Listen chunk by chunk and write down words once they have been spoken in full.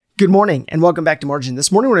Good morning and welcome back to Margin.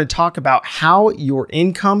 This morning we're going to talk about how your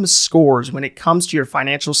income scores when it comes to your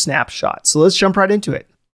financial snapshot. So let's jump right into it.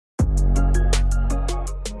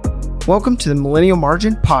 Welcome to the Millennial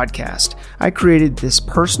Margin Podcast. I created this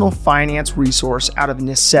personal finance resource out of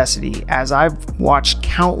necessity as I've watched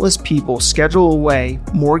countless people schedule away,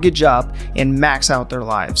 mortgage up, and max out their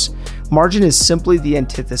lives. Margin is simply the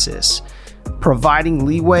antithesis, providing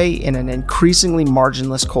leeway in an increasingly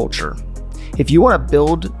marginless culture. If you want to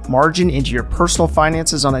build margin into your personal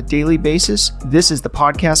finances on a daily basis, this is the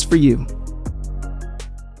podcast for you.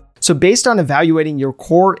 So based on evaluating your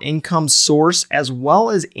core income source as well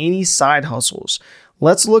as any side hustles,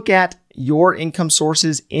 let's look at your income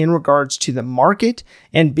sources in regards to the market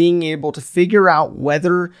and being able to figure out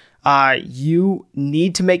whether you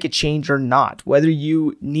need to make a change or not, whether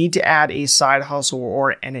you need to add a side hustle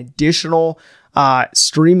or an additional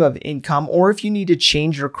stream of income, or if you need to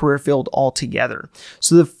change your career field altogether.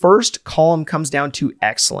 So the first column comes down to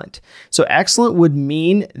excellent. So excellent would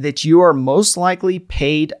mean that you are most likely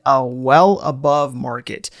paid well above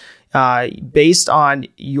market. Based on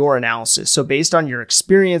your analysis. So based on your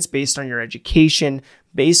experience, based on your education,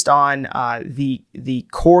 based on the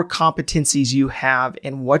core competencies you have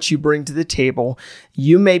and what you bring to the table,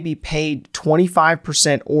 you may be paid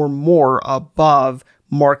 25% or more above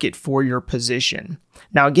market for your position.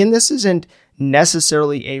 Now, again, this isn't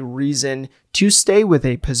necessarily a reason to stay with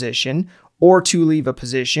a position or to leave a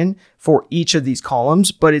position for each of these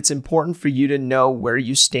columns, but it's important for you to know where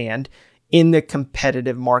you stand in the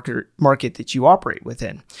competitive market that you operate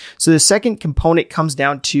within. So the second component comes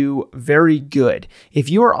down to very good. If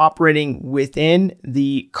you are operating within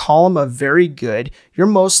the column of very good, you're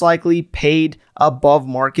most likely paid above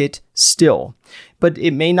market still, but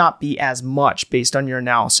it may not be as much based on your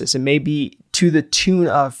analysis. It may be to the tune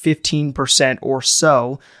of 15% or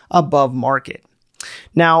so above market.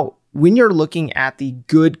 Now, when you're looking at the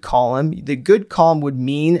good column would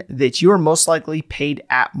mean that you are most likely paid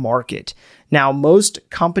at market. Now, most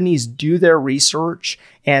companies do their research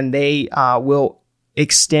and they will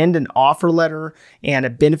extend an offer letter and a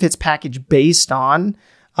benefits package based on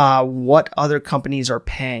what other companies are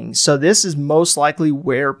paying. So this is most likely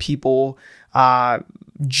where people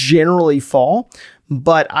generally fall.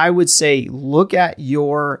 But I would say look at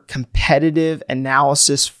your competitive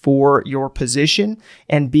analysis for your position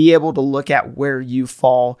and be able to look at where you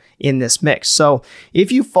fall in this mix. So if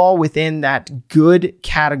you fall within that good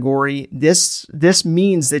category, this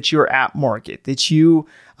means that you're at market, that you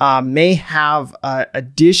may have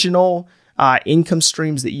additional income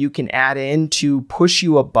streams that you can add in to push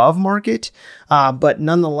you above market, but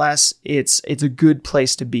nonetheless, it's a good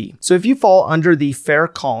place to be. So if you fall under the fair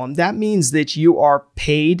column, that means that you are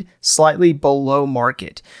paid slightly below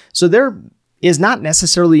market. So there is not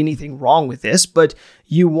necessarily anything wrong with this, but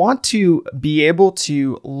you want to be able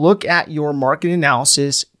to look at your market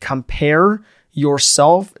analysis, compare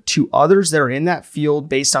yourself to others that are in that field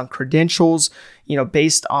based on credentials,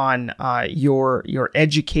 based on your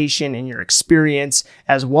education and your experience,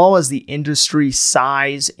 as well as the industry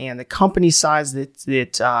size and the company size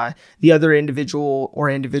that the other individual or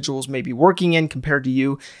individuals may be working in compared to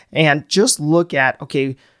you, and just look at,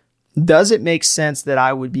 okay, does it make sense that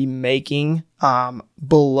I would be making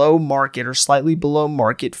below market or slightly below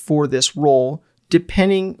market for this role,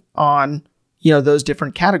 depending on those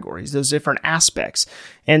different categories, those different aspects.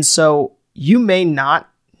 And so you may not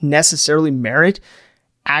necessarily merit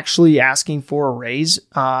actually asking for a raise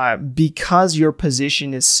because your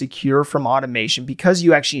position is secure from automation, because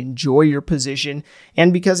you actually enjoy your position,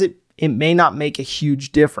 and because it may not make a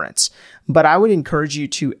huge difference. But I would encourage you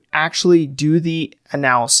to actually do the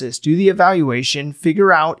analysis, do the evaluation,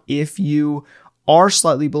 figure out if you are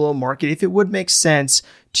slightly below market, if it would make sense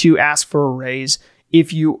to ask for a raise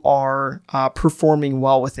if you are performing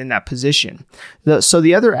well within that position. So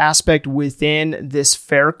the other aspect within this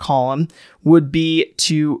fair column would be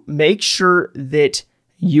to make sure that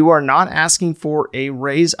you are not asking for a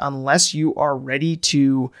raise unless you are ready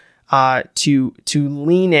to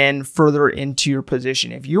lean in further into your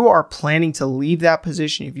position. If you are planning to leave that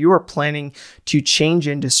position, if you are planning to change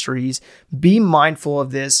industries, be mindful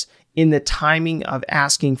of this in the timing of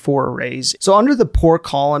asking for a raise. So under the poor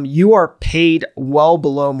column, you are paid well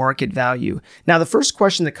below market value. Now, the first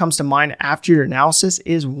question that comes to mind after your analysis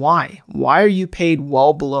is why? Why are you paid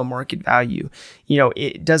well below market value?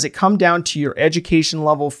 Does it come down to your education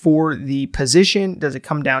level for the position? Does it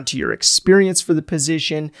come down to your experience for the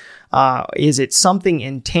position? Is it something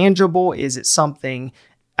intangible? Is it something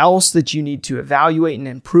else that you need to evaluate and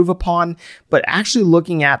improve upon, but actually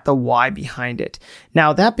looking at the why behind it.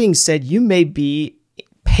 Now, that being said, you may be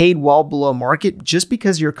paid paid well below market just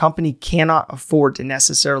because your company cannot afford to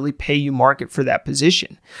necessarily pay you market for that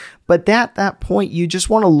position. But at that point, you just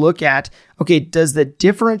want to look at, okay, does the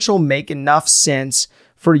differential make enough sense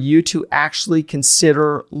for you to actually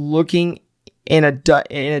consider looking in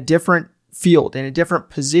a different field, in a different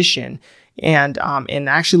position, and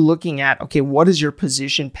actually looking at, okay, what does your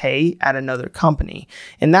position pay at another company?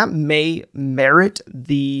 And that may merit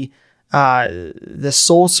the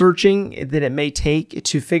soul searching that it may take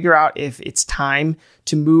to figure out if it's time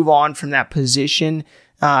to move on from that position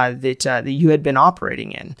that you had been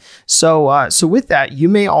operating in. So with that, you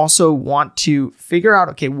may also want to figure out,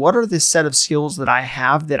 okay, what are the set of skills that I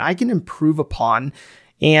have that I can improve upon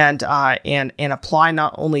and apply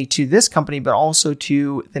not only to this company, but also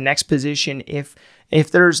to the next position if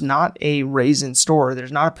there's not a raise in store,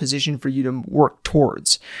 there's not a position for you to work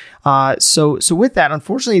towards. So with that,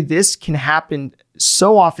 unfortunately, this can happen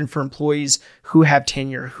so often for employees who have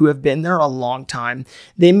tenure, who have been there a long time.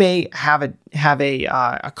 They may have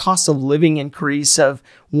a cost of living increase of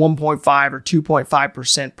 1.5 or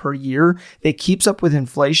 2.5% per year that keeps up with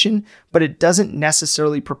inflation, but it doesn't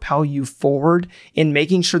necessarily propel you forward in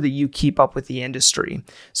making sure that you keep up with the industry.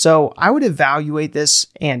 So I would evaluate this,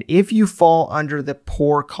 and if you fall under the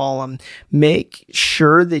poor column, make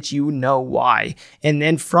sure that you know why. And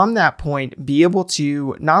then from that point, be able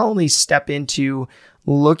to not only step into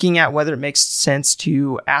looking at whether it makes sense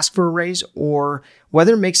to ask for a raise or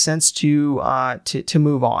whether it makes sense to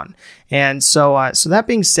move on. And so that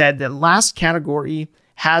being said, the last category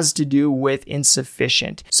has to do with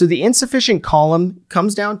insufficient. So the insufficient column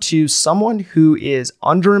comes down to someone who is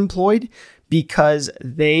underemployed because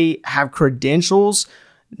they have credentials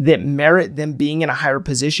that merit them being in a higher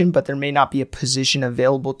position, but there may not be a position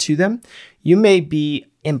available to them. You may be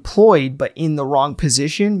employed, but in the wrong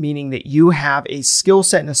position, meaning that you have a skill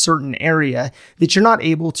set in a certain area that you're not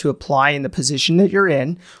able to apply in the position that you're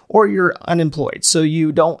in, or you're unemployed. So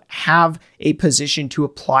you don't have a position to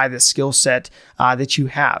apply the skill set that you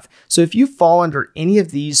have. So if you fall under any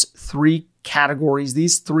of these three categories,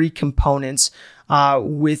 these three components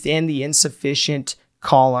within the insufficient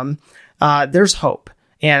column, there's hope.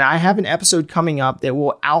 And I have an episode coming up that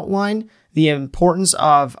will outline the importance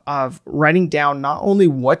of writing down not only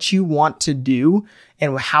what you want to do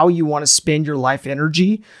and how you want to spend your life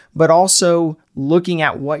energy, but also looking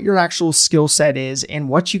at what your actual skill set is and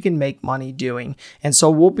what you can make money doing. And so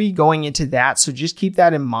we'll be going into that. So just keep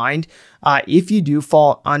that in mind if you do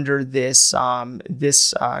fall under this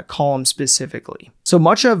column specifically. So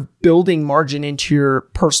much of building margin into your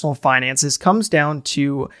personal finances comes down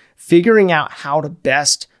to figuring out how to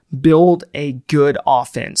best build a good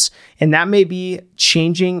offense. And that may be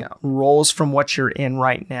changing roles from what you're in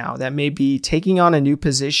right now. That may be taking on a new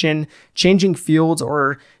position, changing fields,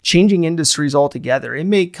 or changing industries altogether. It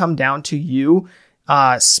may come down to you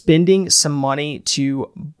spending some money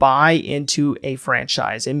to buy into a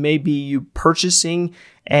franchise. It may be you purchasing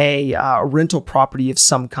a rental property of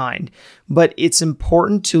some kind. But it's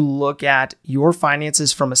important to look at your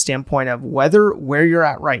finances from a standpoint of whether where you're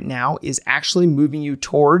at right now is actually moving you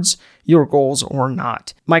towards your goals or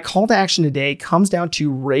not. My call to action today comes down to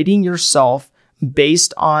rating yourself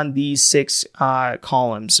based on these 6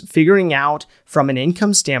 columns, figuring out from an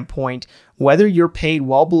income standpoint whether you're paid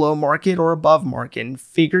well below market or above market, and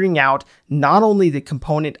figuring out not only the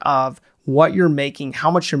component of what you're making, how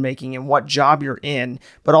much you're making, and what job you're in,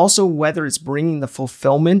 but also whether it's bringing the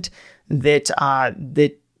fulfillment that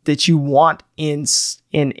you want in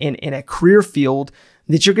a career field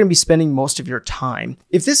that you're going to be spending most of your time.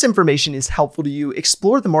 If this information is helpful to you,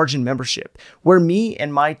 explore the Margin Membership, where me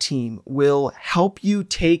and my team will help you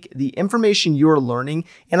take the information you're learning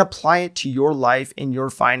and apply it to your life and your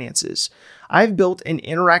finances. I've built an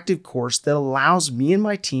interactive course that allows me and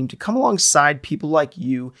my team to come alongside people like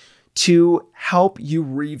you to help you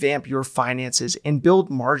revamp your finances and build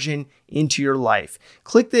margin into your life.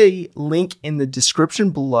 Click the link in the description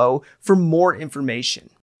below for more information.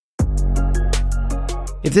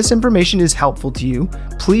 If this information is helpful to you,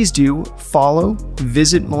 please do follow,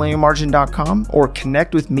 visit millennialmargin.com, or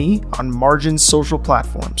connect with me on Margin's social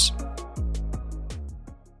platforms.